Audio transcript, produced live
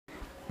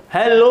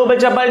Hello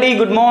बच्चा party,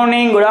 good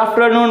morning, good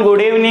afternoon,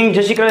 good evening,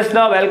 जय Shri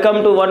Krishna, welcome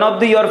to one of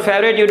the your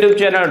favourite YouTube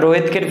channel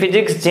Rohit Kher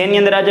physics, જેની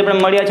અંદર આજે આપણે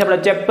મળ્યા છે આપણા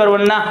ચેપ્ટર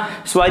 1 ના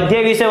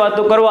સ્વાધ્યાય વિશે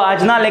વાતો કરવા।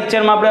 આજના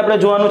લેક્ચરમાં આપણે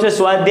જોવાનું છે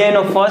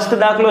સ્વાધ્યાયનો ફર્સ્ટ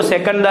દાખલો,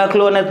 સેકન્ડ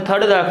દાખલો અને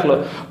થર્ડ દાખલો,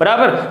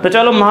 બરાબર। તો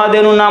ચાલો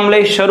મહાદેવનું નામ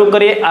લઈ શરૂ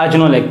કરીએ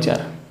આજનો લેક્ચર।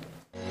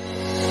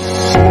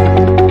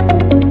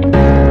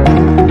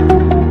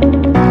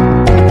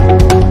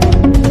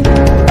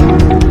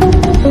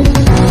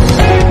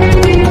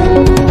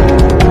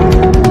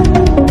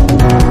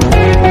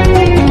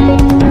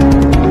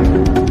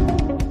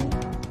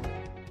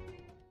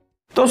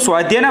 तो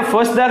स्वाध्यायના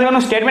ફર્સ્ટ દાખલાનો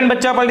સ્ટેટમેન્ટ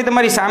બચ્ચા પાર્ટી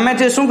તમારી સામે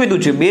છે। શું કીધું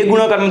છે? 2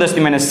 ગુણાકારમાં 10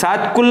 ની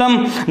 -7 કુલમ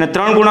અને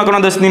 3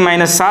 ગુણાકારમાં 10 ની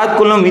 -7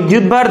 કુલમ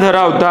વિદ્યુત ભાર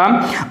ધરાવતા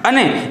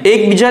અને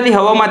એકબીજાથી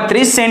હવામાં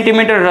 30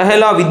 સેન્ટીમીટર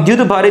રહેલા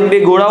વિદ્યુત ભારિત બે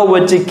ગોળાઓ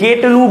વચ્ચે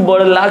કેટલું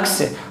બળ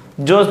લાગશે?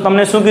 જો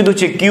તમને શું કીધું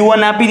છે?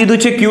 Q1 આપી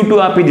દીધું છે, Q2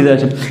 આપી દીધા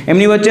છે,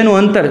 એમની વચ્ચેનું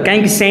અંતર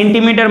કંઈક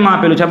સેન્ટીમીટરમાં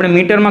આપેલું છે, આપણે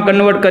મીટરમાં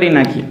કન્વર્ટ કરી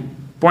નાખીએ।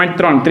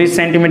 0.3 30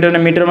 સેન્ટીમીટર ને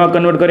મીટરમાં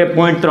કન્વર્ટ કરીએ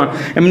 0.3,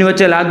 એમની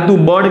વચ્ચે લાગતું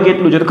બળ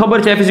કેટલું છે? તો ખબર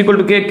છે F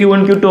 = K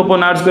Q1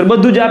 Q2/r²,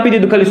 બધું જ આપી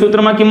દીધું, ખાલી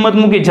સૂત્રમાં કિંમત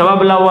મૂકી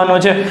જવાબ લાવવાનો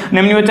છે અને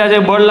એમની વચ્ચે આજે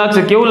બળ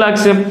લાગશે, કેવું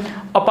લાગશે?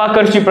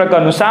 અપાકર્ષી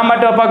પ્રકારનું। શા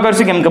માટે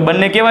અપાકર્ષી? કેમ કે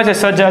બંને કેવા છે?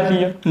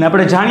 સજાતીય, અને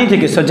આપણે જાણીએ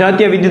છીએ કે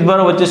સજાતીય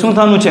વિદ્યુતભારો વચ્ચે શું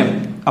થવાનું છે?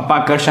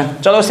 અપાકર્ષણ।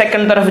 ચલો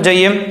સેકન્ડ તરફ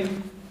જઈએ।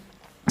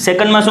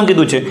 સેકન્ડમાં શું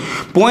કીધું છે?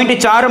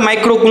 0.4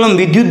 માઇક્રોકુલમ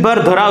વિદ્યુતભાર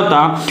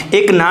ધરાવતા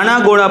એક નાના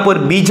ગોળા પર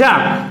બીજા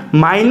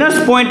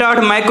 -0.8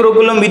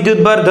 માઇક્રોકુલમ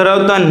વિદ્યુતભાર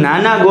ધરાવતા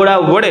નાના ગોળા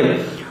વડે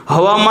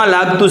હવામાં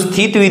લાગતું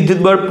સ્થિત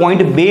વિદ્યુતબળ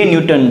 0.2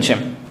 ન્યૂટન છે।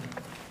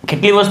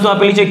 કેટલી વસ્તુ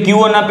આપેલી છે?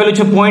 Q1 આપેલું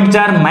છે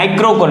 0.4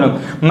 માઇક્રોકુલમ।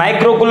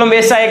 માઇક્રોકુલમ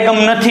એસા એકમ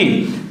નથી,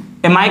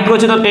 એ માઇક્રો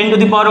છે તો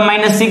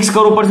 10⁻⁻6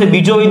 કરવું પડશે।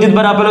 બીજો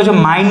વિદ્યુતભાર આપેલો છે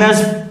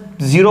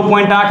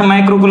 -0.8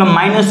 માઇક્રોકુલમ।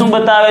 માઇનસ શું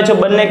બતાવે છે?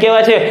 બંને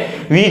કેવા છે?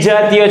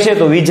 વિજાતીય છે,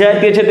 તો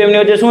વિજાતીય છે તેમની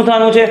વચ્ચે શું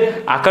થવાનું છે?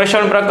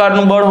 આકર્ષણ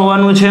પ્રકારનું બળ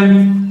હોવાનું છે,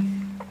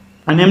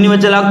 અને એમની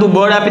વચ્ચે લાગતું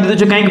બળ આપી દીધું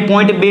છે કંઈક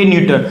 0.2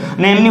 ન્યૂટન,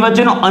 અને એમની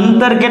વચ્ચેનું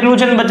અંતર કેટલું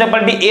છે ને બચ્ચા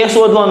પાર્ટી? એ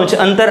શોધવાનું છે,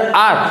 અંતર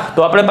r। તો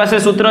આપણે પાસે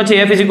સૂત્ર છે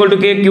F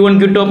 = K Q1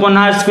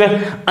 Q2/r²,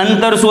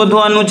 અંતર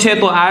શોધવાનું છે,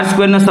 તો r²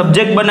 ને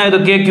સબ્જેક્ટ બનાવ્યો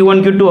તો K Q1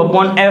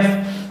 Q2/f।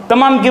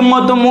 તમામ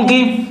કિંમતો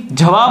મૂકી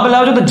જવાબ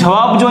લાવજો, તો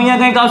જવાબ જો અહીંયા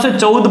કંઈક આવશે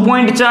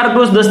 14.4 +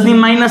 10 ની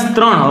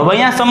 -3। હવે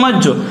અહીંયા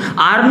સમજજો,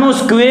 r નો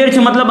સ્ક્વેર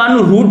છે, મતલબ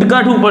આનું રૂટ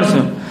કાઢવું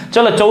પડશે।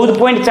 ચલો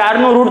 14.4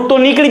 નું રૂટ તો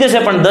નીકળી જશે,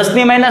 પણ 10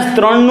 ની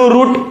 -3 નું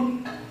રૂટ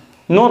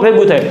નો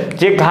ભેગું થાય।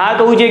 જે ઘાત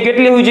હોવી જોઈએ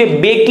કેટલી હોવી જોઈએ?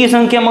 બેકી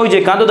સંખ્યામાં હોવી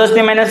જોઈએ, કાં તો 10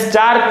 ની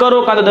 -4 કરો,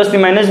 કાં તો 10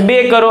 ની -2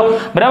 કરો,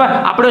 બરાબર।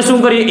 આપણે શું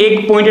કરીએ? એક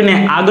પોઈન્ટને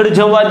આગળ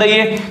જવા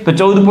દઈએ, તો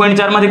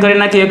 14.4 માંથી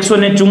કરી નાખીએ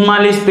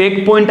 144, તો એક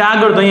પોઈન્ટ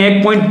આગળ, તો અહીંયા એક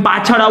પોઈન્ટ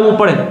પાછળ આવવું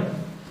પડે,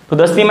 તો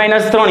 10 ની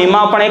 -3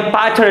 એમાં પણ એક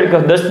પાછળ,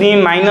 10 ની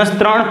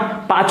 -3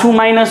 પાછું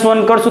 -1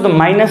 કરશો તો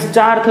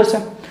 -4 થશે।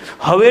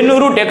 હવેનું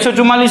રૂટ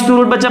 144 નું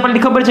રૂટ બચ્ચા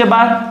પાર્ટી ખબર છે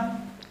 12,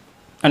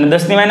 અને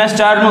 10 ની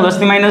 -4 નું 10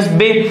 ની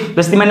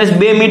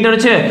 -2 મીટર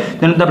છે,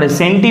 તેનું તો આપણે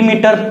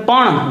સેન્ટીમીટર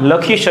પણ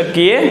લખી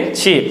શકીએ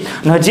છીએ।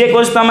 અને હજી એક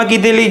વસ્તુ આમાં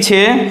કીધેલી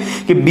છે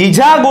કે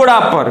બીજા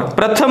ગોળા પર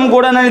પ્રથમ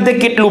ગોળાના લીધે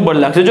કેટલું બળ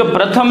લાગશે? જો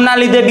પ્રથમના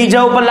લીધે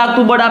બીજા ઉપર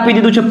લાગતું બળ આપી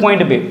દીધું છે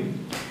 0.2,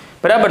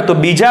 બરાબર, તો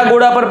બીજા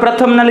ગોળા પર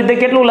પ્રથમના લીધે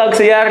કેટલું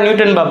લાગશે યાર?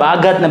 ન્યૂટન બાબા,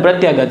 આઘાત ને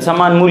પ્રત્યાઘાત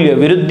સમાન મૂલ્ય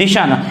વિરુદ્ધ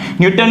દિશાના।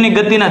 ન્યૂટનની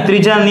ગતિના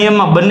ત્રીજા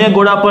નિયમમાં બંને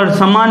ગોળા પર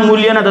સમાન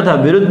મૂલ્યના તથા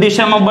વિરુદ્ધ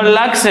દિશામાં બળ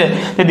લાગશે,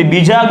 તેથી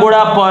બીજા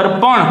ગોળા પર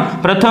પણ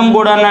પ્રથમ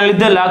ગોળાના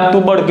લીધે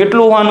લાગતું બળ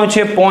કેટલું હોવાનું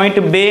છે?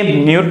 0.2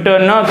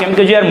 ન્યૂટન। કેમ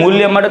કે યાર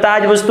મૂલ્ય માટે તો આ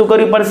જ વસ્તુ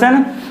કરવી પડશે ને,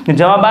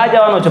 જવાબ આ જ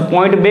આવવાનો છે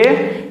 0.2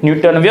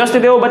 ન્યૂટન।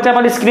 વ્યવસ્થિત એવો બચ્ચા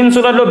માટે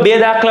સ્ક્રીનશોટ લો 2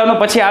 દાખલાનો,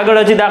 પછી આગળ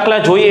હજી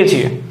દાખલા જોઈએ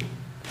છીએ।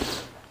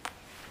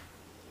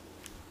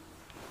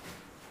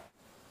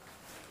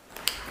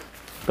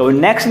 તો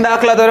નેક્સ્ટ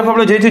દાખલા તરફ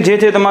આપણે જઈશું, જે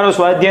છે તમારો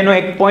સ્વાધ્યાયનો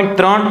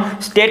 1.3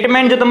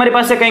 સ્ટેટમેન્ટ। જો તમારી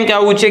પાસે કંઈક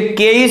આવું છે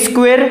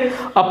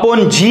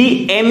K²/G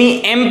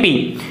MEMP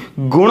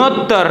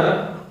ગુણોત્તર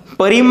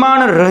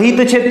પરિમાણ રહિત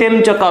છે તેમ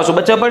ચકાસો।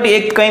 બચ્ચા પાર્ટી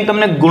એક કંઈ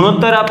તમને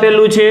ગુણોત્તર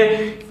આપેલું છે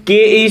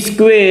K²/G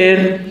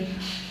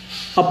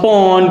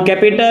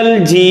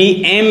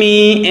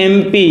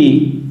MEMP।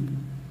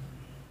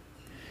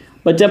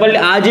 બચ્ચા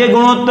પાર્ટી આ જે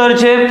ગુણોત્તર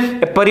છે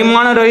એ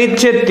પરિમાણ રહિત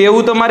છે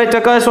તેવું તમારે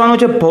ચકાસવાનું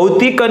છે।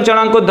 ભૌતિક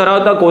અચળાંકો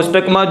ધરાવતા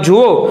કોષ્ટકમાં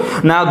જુઓ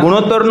ને આ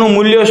ગુણોત્તરનું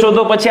મૂલ્ય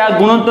શોધો, પછી આ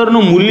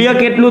ગુણોત્તરનું મૂલ્ય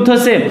કેટલું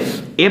થશે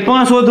એ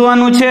પણ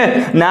શોધવાનું છે,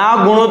 ને આ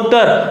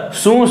ગુણોત્તર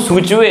શું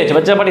સૂચવે છે?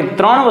 બચ્ચા પાર્ટી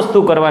 3 વસ્તુ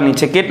કરવાની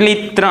છે। કેટલી?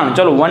 3।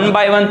 ચલો 1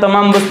 by 1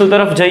 તમામ વસ્તુ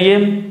તરફ જઈએ।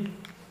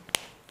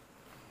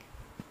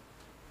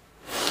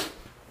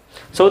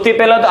 સૌથી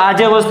પહેલા તો આ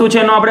જે વસ્તુ છે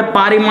એનો આપણે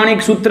પારિમાણિક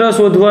સૂત્ર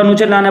શોધવાનું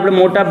છે, એટલે આને આપણે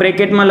મોટા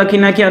બ્રેકેટમાં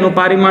લખી નાખીએ। આનું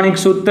પારિમાણિક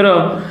સૂત્ર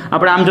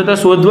આપણે આમ જોતા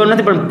શોધવાનું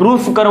નથી, પણ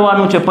પ્રૂફ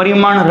કરવાનું છે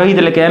પરિમાણ રહિત,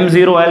 એટલે કે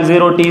M0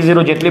 L0 T0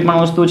 જેટલી પણ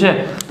વસ્તુ છે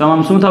તો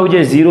આમ શું થવું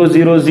જોઈએ? 0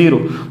 0 0,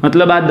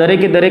 મતલબ આ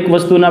દરેકે દરેક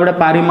વસ્તુના આપણે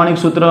પારિમાણિક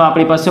સૂત્ર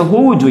આપણી પાસે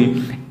હોવું જોઈએ।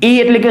 E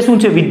એટલે કે શું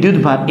છે? વિદ્યુત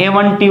ભાર,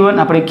 A1 T1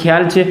 આપણે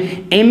ખ્યાલ છે।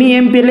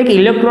 MEMP એટલે કે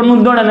ઇલેક્ટ્રોનનું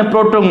દળ અને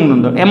પ્રોટોનનું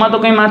દળ, એમાં તો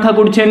કંઈ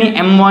માથાકૂટ છે નહીં,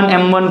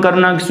 M1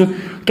 કરી નાખશું।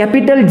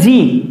 કેપિટલ G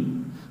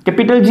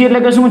કેપિટલ જી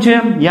એટલે કે શું છે?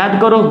 યાદ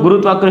કરો,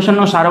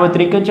 ગુરુત્વાકર્ષણનો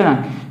સાર્વત્રિક અચળાંક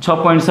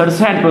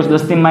 6.67 +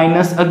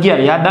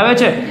 10⁻11 યાદ આવે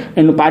છે?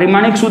 એનું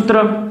પારિમાણિક સૂત્ર.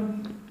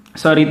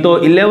 સર એ તો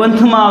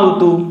 11th માં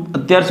આવતું,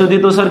 અત્યાર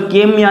સુધી તો સર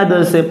કેમ યાદ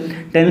હશે?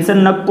 ટેન્શન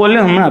નક્કો લે,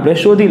 હમણાં આપણે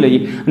શોધી લઈએ.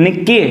 અને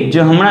કે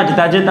જે હમણાં જ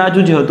તાજે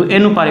તાજું જે હતું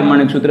એનું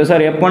પારિમાણિક સૂત્ર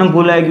સર એ પણ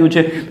ભૂલાઈ ગયું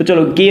છે. તો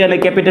ચલો કે અને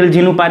કેપિટલ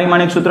જી નું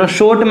પારિમાણિક સૂત્ર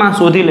શોર્ટમાં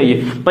શોધી લઈએ,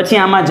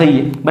 પછી આમાં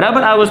જઈએ.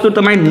 બરાબર, આ વસ્તુ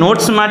તમારી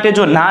નોટ્સ માટે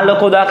જો ના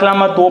લખો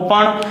દાખલામાં તો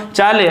પણ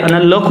ચાલે, અને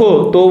લખો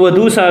તો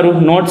વધુ સારું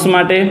નોટ્સ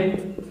માટે.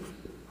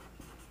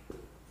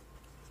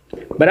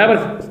 બરાબર,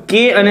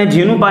 કે અને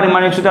જી નું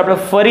પારિમાણિક સૂત્ર આપણે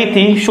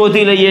ફરીથી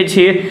શોધી લઈએ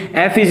છીએ.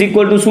 F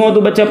 = શું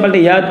હતું બચ્ચા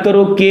પલટી? યાદ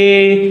કરો, કે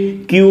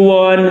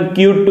Q1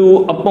 Q2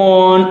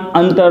 અપોન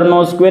અંતરનો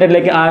સ્ક્વેર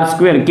એટલે કે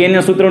r². કે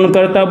ના સૂત્રનું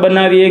કરતા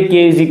બનાવીએ. K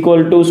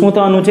 = શું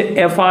થવાનું છે?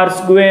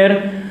 FR²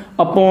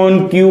 upon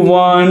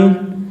Q1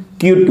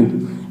 Q2.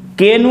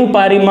 કે નું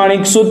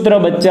પારિમાણિક સૂત્ર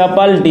બચ્ચા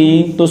પલટી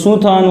તો શું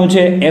થવાનું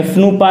છે? F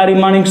નું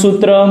પારિમાણિક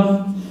સૂત્ર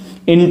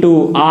ઇન્ટુ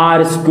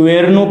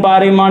r² નું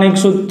પારિમાણિક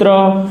સૂત્ર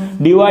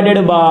ડિવાઇડેડ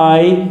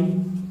બાય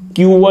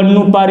Q1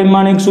 નું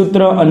પારિમાણિક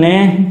સૂત્ર અને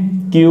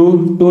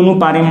Q2 નું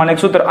પારિમાણિક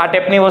સૂત્ર. આ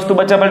ટાઈપની વસ્તુ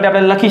બચ્ચા પલટી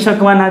આપણે લખી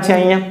શકવાના છે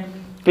અહીંયા.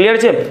 ક્લિયર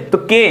છે? તો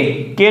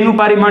કે નું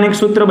પારિમાણિક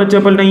સૂત્ર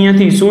બચ્ચા પલટી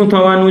અહીંયાથી શું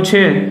થવાનું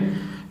છે?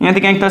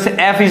 અહીંયાથી કંઈક થશે.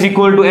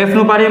 F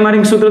નું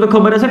પારિમાણિક સૂત્ર તો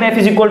ખબર હશે ને? F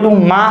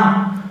માં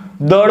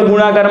દળ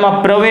ગુણાકારમાં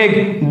પ્રવેગ.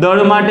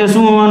 દળ માટે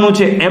શું હોવાનું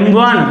છે?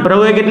 m1.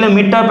 પ્રવેગ એટલે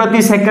મીટર પ્રતિ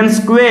second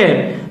square.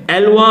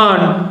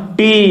 L1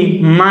 t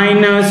 -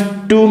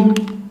 2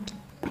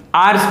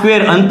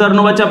 r².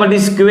 અંતરનો બચ્ચા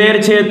પલટી સ્ક્વેર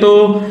છે તો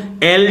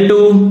L2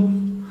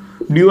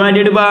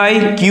 divided by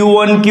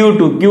Q1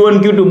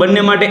 Q2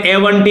 બંને માટે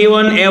A1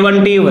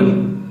 T1.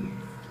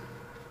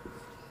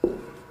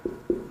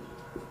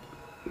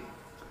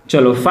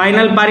 ચલો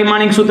ફાઇનલ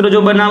પારિમાણિક સૂત્ર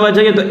જો બનાવવા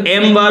જઈએ તો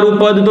m વાળું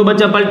પદ તો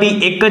બચ્ચા પલટી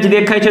એક જ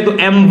દેખાય છે તો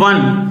m1.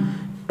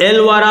 L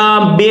વાળા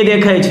બે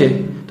દેખાય છે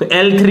તો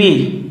L3.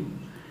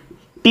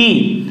 t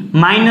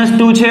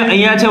 -2 છે,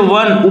 અહીંયા છે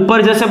 1, ઉપર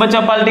જશે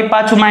બચ્ચા પલટી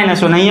પાછું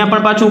 -1, અહીંયા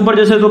પણ પાછું ઉપર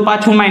જશે તો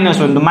પાછું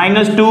 -1, તો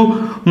 -2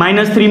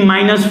 -3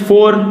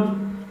 -4.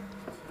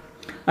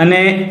 અને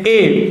a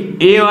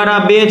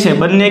વાળા બે છે,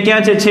 બંને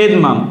ક્યાં છે?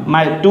 છેદમાં.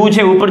 2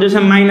 છે, ઉપર જશે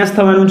માઇનસ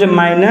થવાનું છે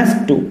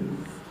 -2.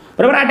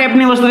 બરાબર, આ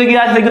ટાઈપની વસ્તુ થઈ ગઈ.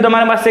 આ થઈ ગયું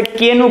તમારી પાસે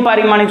કે નું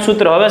પારિમાણિક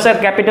સૂત્ર. હવે સર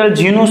કેપિટલ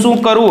જી નું શું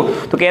કરવું?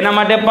 તો કે એના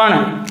માટે પણ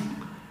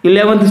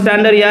 11th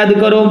સ્ટાન્ડર્ડ યાદ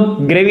કરો.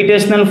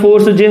 ગ્રેવિટેશનલ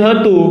ફોર્સ જે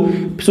હતું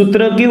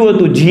સૂત્ર કેવું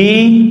હતું? G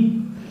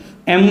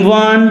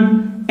m1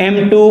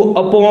 m2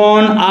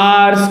 upon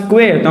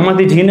r².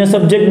 આમાંથી g ને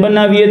સબ્જેક્ટ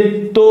બનાવીએ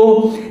તો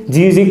G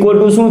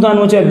 = શું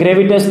થવાનું છે?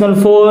 Gravitational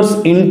force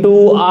into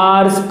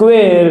r²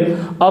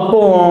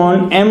 upon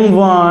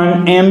m1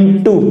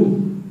 m2.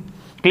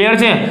 Clear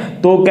છે?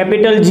 તો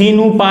કેપિટલ G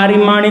નું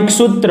પારિમાણિક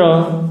સૂત્ર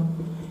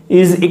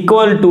ઇઝ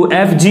ઇક્વલ ટુ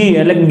Fg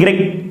એટલે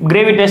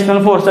ગ્રેવિટેશનલ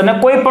ફોર્સ, અને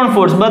કોઈ પણ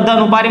ફોર્સ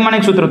બધાનું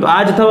પારિમાણિક સૂત્ર તો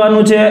આ જ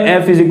થવાનું છે.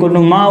 F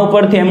 = માં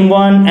ઉપરથી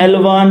m1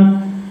 L1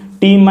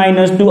 t -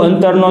 2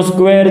 અંતરનો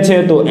સ્ક્વેર છે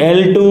તો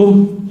L2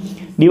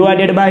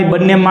 ડિવાઇડેડ બાય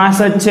બંને માસ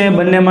જ છે,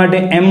 બંને માટે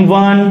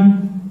m1.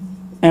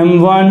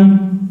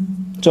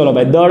 ચલો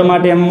ભાઈ, દળ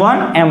માટે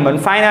m1.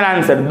 ફાઇનલ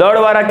આન્સર દળ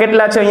વાળા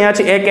કેટલા છે? અહીંયા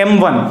છે એક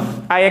m1,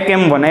 આ એક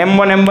m1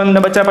 ને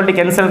બચ્ચા પલટી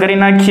કેન્સલ કરી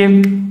નાખીએ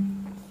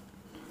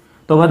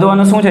તો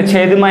વધવાનું શું છે?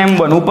 છેદમાં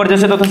m1. ઉપર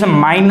જશે તો થશે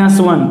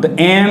 -1, તો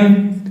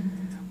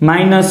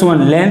m-1.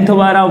 લેન્થ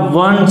વાળા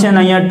 1 છે ને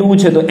અહીંયા 2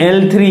 છે તો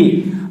L3,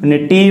 અને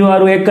t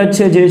વાળું એક જ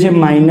છે જે છે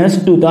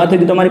 -2. તો આ થઈ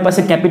ગયું તમારી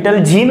પાસે કેપિટલ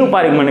G નું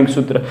પારિમાણિક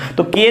સૂત્ર.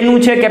 તો K નું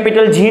છે,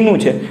 કેપિટલ G નું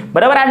છે.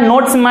 બરાબર, આ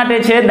નોટ્સ માટે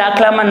છે,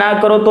 દાખલામાં ના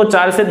કરો તો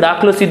ચાલશે.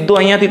 દાખલો સીધો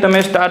અહીંયાથી તમે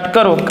સ્ટાર્ટ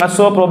કરો,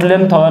 કશો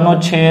પ્રોબ્લેમ થવાનો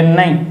છે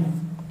નહીં.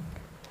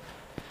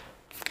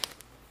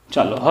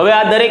 ચાલો હવે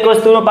આ દરેક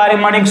વસ્તુનું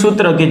પારિમાણિક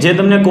સૂત્ર કે જે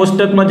તમને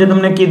કોષ્ટકમાં જે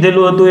તમને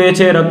કીધેલું હતું એ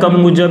છે રકમ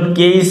મુજબ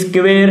k²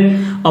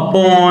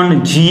 upon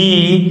G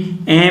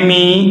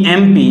me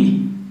mp.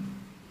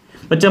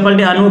 બચ્ચા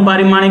પલટી આનું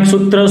પારિમાણિક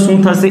સૂત્ર શું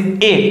થશે?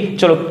 A.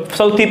 ચલો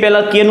સૌથી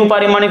પહેલા k નું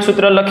પારિમાણિક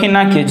સૂત્ર લખી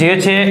નાખીએ, જે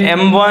છે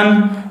m1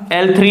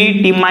 L3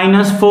 t -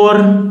 4.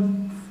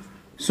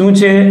 શું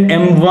છે?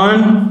 m1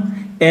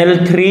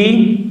 L3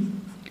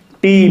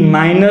 t -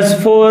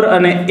 4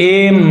 અને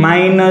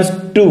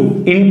a-2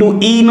 ઇન્ટુ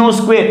e નો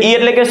સ્ક્વેર. e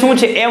એટલે કે શું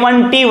છે? a1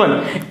 t1.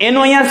 એનો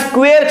અહીંયા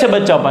સ્ક્વેર છે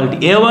બચ્ચા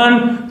પલટી. a1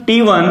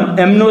 t1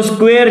 m નો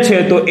સ્ક્વેર છે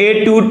તો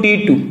a2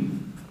 t2.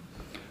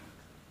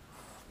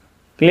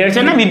 ક્લિયર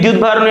છે ને? વિદ્યુત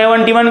ભારનું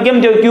a1 t1 કેમ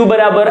થયું? q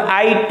બરાબર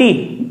it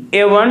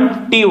a1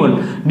 t1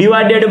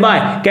 divided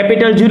by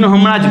capital G નો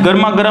હમણાં જ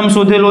ગરમા ગરમ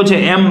શોધેલો છે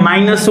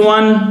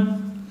m-1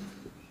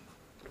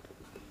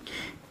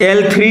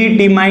 L3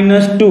 t -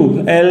 2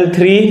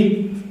 L3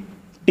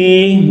 t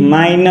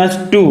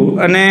 - 2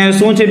 અને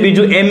શું છે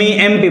બીજું? me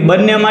mp.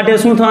 બંને માટે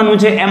શું થવાનું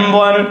છે?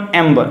 m1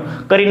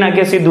 કરી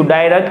નાખીએ સીધું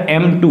ડાયરેક્ટ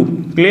m2.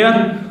 ક્લિયર?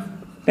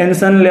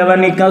 ટેન્શન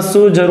લેવાની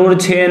કશું જરૂર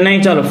છે નહીં.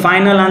 ચાલો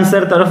ફાઇનલ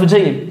આન્સર તરફ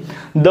જઈએ.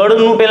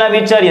 દળનું પહેલા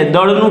વિચારીએ,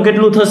 દળનું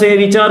કેટલું થશે એ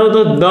વિચારો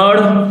તો. દળ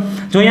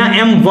જો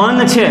અહીંયા m1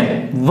 છે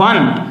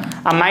 1,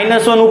 આ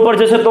 -1 ઉપર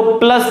જશે તો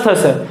પ્લસ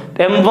થશે,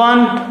 m1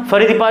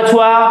 ફરીથી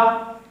પાછું આ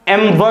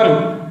m1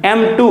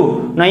 m2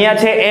 ને અહીંયા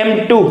છે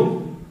m2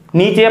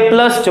 નીચે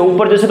પ્લસ છે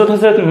ઉપર જશે તો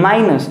થશે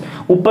માઈનસ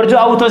ઉપર જો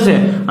આવું થશે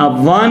આ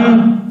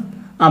 1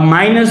 આ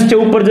માઈનસ છે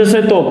ઉપર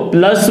જશે તો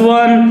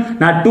 +1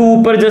 ના 2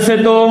 ઉપર જશે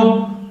તો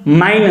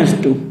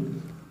 -2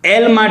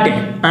 l માટે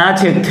આ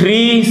છે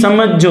 3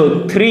 સમજો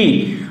 3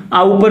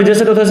 આ ઉપર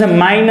જશે તો થશે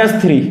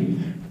 -3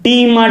 t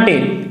માટે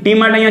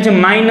અહીંયા છે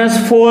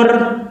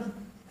 -4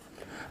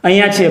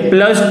 અહીંયા છે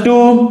 +2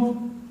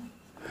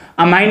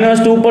 આ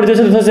 -2 ઉપર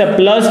જશે તો થશે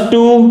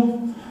 +2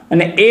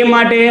 અને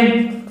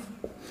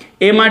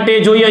a માટે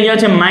જોઈએ અહીંયા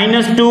છે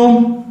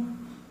 -2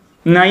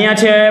 ને અહીંયા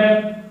છે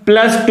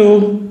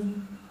 +2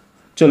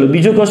 ચલો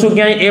બીજું કશું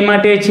ક્યાંય a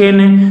માટે છે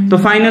ને તો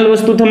ફાઇનલ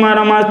વસ્તુ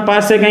તમારા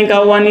પાસે કંઈક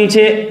આવવાની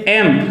છે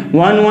m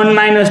 1 1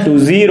 -2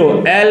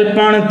 0 l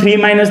પણ 3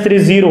 -3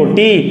 0 t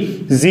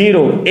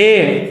 0 a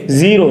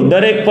 0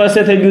 દરેક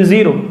પાસે થઈ ગયું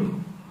 0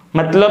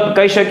 मतलब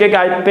કહી શકીએ કે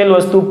આપેલ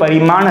વસ્તુ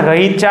પરિમાણ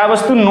રહિત છે આ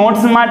વસ્તુ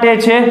નોટ્સ માટે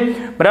છે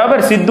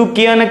બરાબર સીધું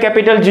કે અને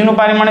કેપિટલ G નું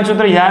પરિમાણિક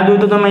સૂત્ર યાદ હોય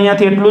તો તમે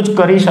અહીંયાથી એટલું જ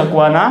કરી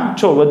શકવાના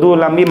છો વધુ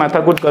લાંબી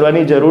માથાકૂટ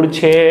કરવાની જરૂર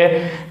છે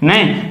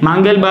નહીં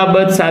માંગેલ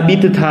બાબત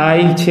સાબિત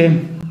થાય છે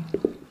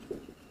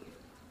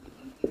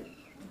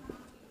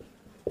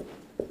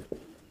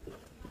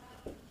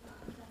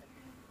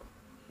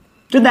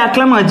જો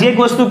દાખલામાં હજી એક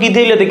વસ્તુ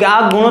કીધેલી હતી કે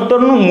આ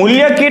ગુણોત્તરનું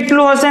મૂલ્ય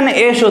કેટલું હશે ને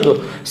એ શોધો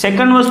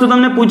સેકન્ડ વસ્તુ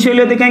તમને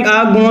પૂછેલી હતી કે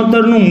આ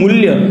ગુણોત્તરનું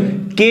મૂલ્ય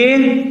k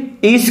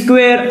 ²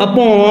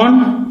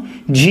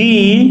 g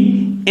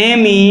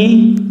me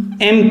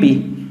mp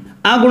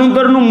આ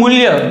ગુણોત્તરનું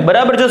મૂલ્ય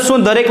બરાબર છે શું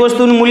દરેક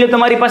વસ્તુનું મૂલ્ય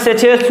તમારી પાસે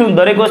છે શું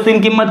દરેક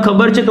વસ્તુની કિંમત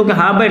ખબર છે તો કે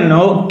હા ભાઈ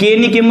 9 k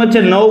ની કિંમત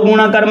છે 9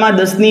 ગુણાકારમાં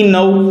 10 ની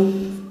 9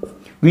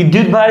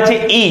 વિદ્યુત ભાર છે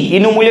e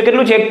એનું મૂલ્ય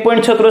કેટલું છે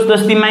 1.6 ×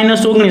 10 ની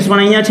 -19 પણ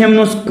અહીંયા છે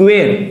એમનો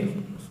સ્ક્વેર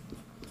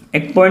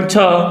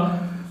 1.6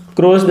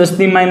 × 10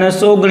 ની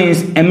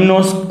 -19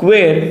 એમનો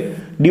square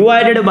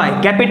divided by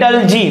capital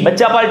G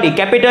બચ્ચા પાર્ટી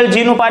કેપિટલ G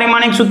નું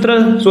પારિમાણિક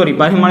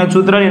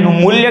સૂત્ર એનું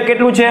મૂલ્ય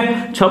કેટલું છે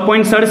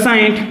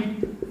 6.67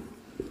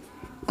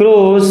 ×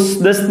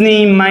 10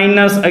 ની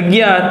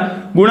 -11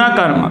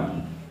 ગુણાકારમાં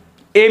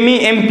me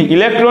mp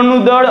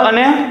ઇલેક્ટ્રોનનું દળ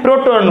અને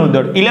પ્રોટોનનું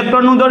દળ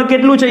ઇલેક્ટ્રોનનું દળ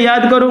કેટલું છે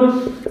યાદ કરો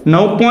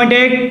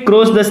 9.1 ×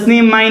 10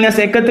 ની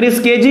 -31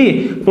 kg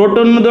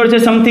પ્રોટોનનું દળ છે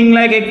સમથિંગ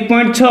લાઈક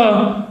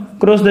 1.6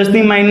 × 10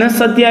 ની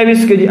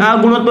 -27 kg આ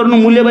ગુણોત્તરનું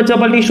મૂલ્ય બચ્ચા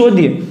પાર્ટી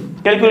શોધીએ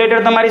કેલ્ક્યુલેટર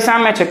તમારી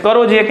સામે છે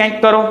કરો જે કંઈક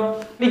કરો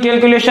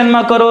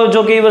કેલ્ક્યુલેશનમાં કરો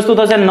જો કે એ વસ્તુ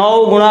થશે 9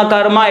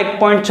 ગુણાકારમાં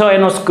 1.6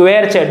 એનો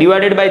સ્ક્વેર છે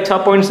divided by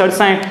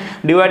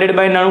 6.67 divided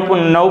by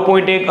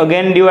 9.1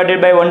 again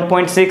divided by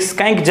 1.6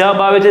 કંઈક જવાબ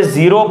આવે છે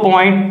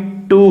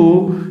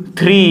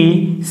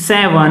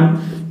 0.237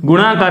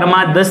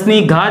 ગુણાકારમાં 10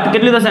 ની ઘાત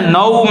કેટલી થશે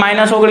 9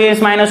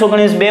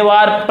 -19 બે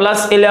વાર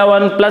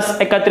 +11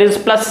 +31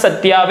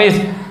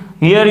 +27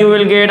 Here you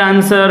will get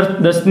answer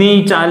 10 ની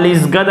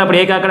 40 ઘાત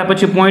આપણે એક આંકડા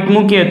પછી પોઈન્ટ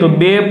મૂકીએ તો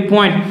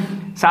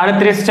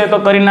 2.37 છે તો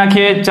કરી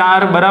નાખીએ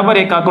 4 બરાબર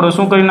એક આંકડો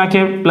શું કરી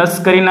નાખીએ પ્લસ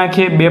કરી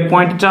નાખીએ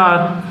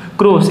 2.4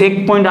 ક્રોસ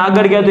 1 પોઈન્ટ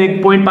આગળ ગયા તો 1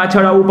 પોઈન્ટ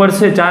પાછળ આવવું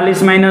પડશે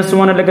 40 -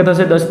 1 એટલે કે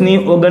થશે 10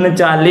 ની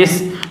 39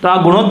 તો આ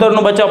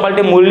ગુણોત્તરનું બચાવ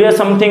પાર્ટી મૂલ્ય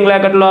સમથિંગ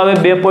લાઈક કેટલો આવે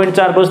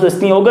 2.4 + 10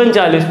 ની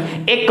 39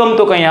 એકમ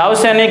તો કંઈ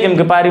આવશે નહીં કેમ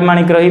કે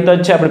પારિમાણિક રહિત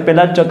જ છે આપણે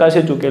પહેલા જ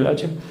ચકાસી ચૂકેલા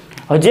છે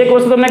હજી એક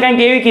વસ્તુ તમને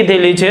કંઈક એવી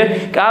કીધેલી છે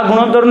કે આ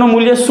ગુણોત્તરનું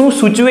મૂલ્ય શું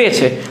સૂચવે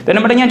છે તો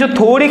એના માટે અહીંયા જો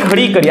થોડીક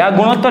હળી કરીએ આ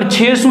ગુણોત્તર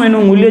છે શું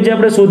એનું મૂલ્ય જે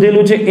આપણે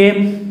શોધેલું છે એ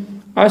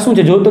આ શું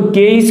છે જો તો k²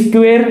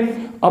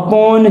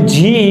 / g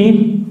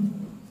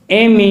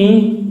me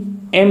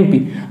mp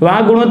આ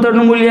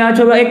ગુણોત્તરનું મૂલ્ય આ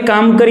છે એક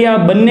કામ કરીએ આ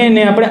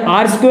બંનેને આપણે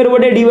r²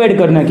 વડે ડિવાઈડ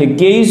કરી નાખીએ k²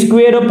 /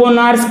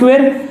 r²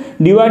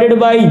 divided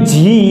by g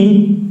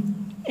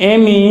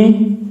me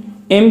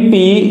mp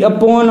 / r²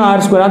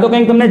 આ તો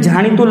કંઈક તમને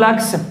જાણીતું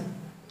લાગશે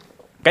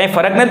કઈ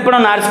ફરક નથી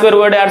પડવાનો r²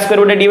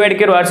 વડે ડિવાઈડ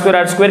કર્યો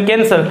r²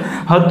 કેન્સલ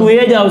હતું એ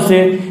જ આવશે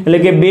એટલે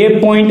કે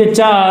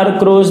 2.4 ×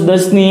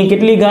 10 ની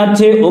કેટલી ઘાત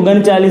છે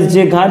 39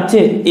 જે ઘાત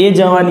છે એ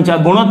જવાની છે આ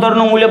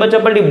ગુણોત્તરનું મૂલ્ય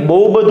બચ્ચા પાર્ટી બહુ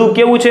બધું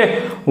કેવું છે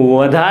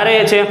વધારે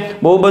છે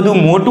બહુ બધું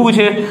મોટું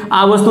છે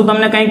આ વસ્તુ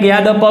તમને કંઈક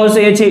યાદ અપાવશે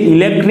એ છે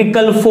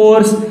ઇલેક્ટ્રિકલ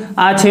ફોર્સ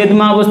આ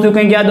છેદમાં આ વસ્તુ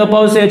કંઈક યાદ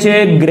અપાવશે છે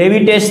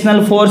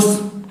gravitational force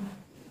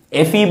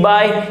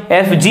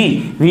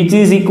Fe/Fg which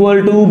is equal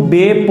to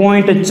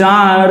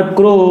 2.4 ×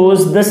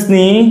 10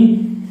 ની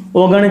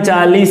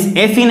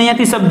 39 Fe ને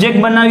અહીંયાથી સબ્જેક્ટ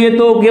બનાવીએ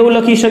તો કેવું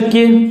લખી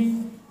શકીએ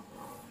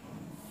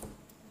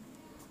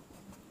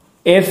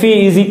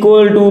Fe is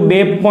equal to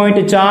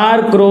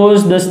 2.4 ×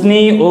 10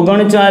 ની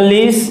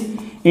 39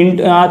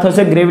 આ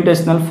થશે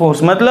ગ્રેવિટેશનલ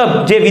ફોર્સ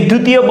મતલબ જે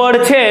વિદ્યુતીય બળ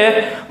છે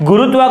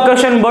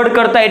ગુરુત્વાકર્ષણ બળ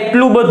કરતા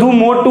એટલું બધું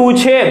મોટું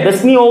છે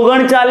 10 ની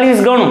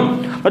 39 ગણું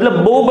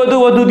मतलब बहुत બધું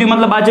વધુ થયું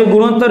मतलब આ જે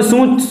ગુણોત્તર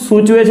શું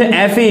સૂચવે છે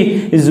Fe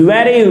is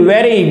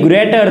very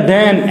greater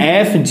than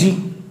Fg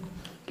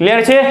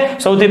clear છે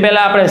સૌથી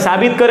પહેલા આપણે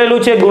સાબિત કરેલું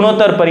છે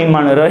ગુણોત્તર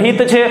પરિમાણ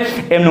રહિત છે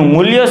એનું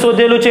મૂલ્ય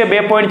શોધેલું છે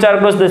 2.4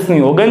 + 10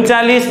 ની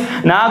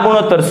 39 ના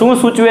ગુણોત્તર શું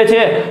સૂચવે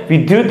છે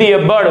વિદ્યુતીય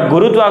બળ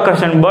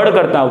ગુરુત્વાકર્ષણ બળ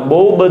કરતા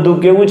બહુ બધું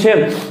કેવું છે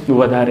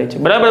વધારે છે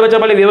બરાબર બચ્ચા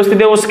પહેલા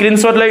વ્યવસ્થિત એવો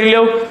સ્ક્રીનશોટ લઈ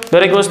લ્યો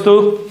દરેક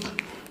વસ્તુ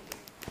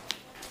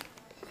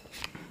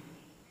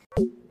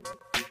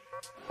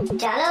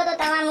ચાલો તો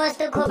તમામ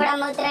વસ્તુ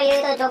ખોપડામાં ઉતરેલી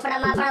હોય તો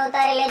ચોપડામાં પણ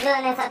ઉતારી લેજો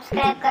અને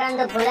સબસ્ક્રાઇબ કરવાનું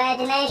તો ભૂલાય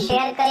જ નહીં.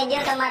 શેર કરી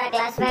દો તમારા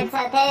ક્લાસમેટ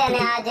સાથે અને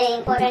આ જે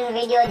ઇમ્પોર્ટન્ટ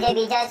વિડિયો જે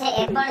બીજા છે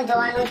એ પણ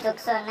જોવાનું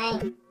ચૂકશો નહીં.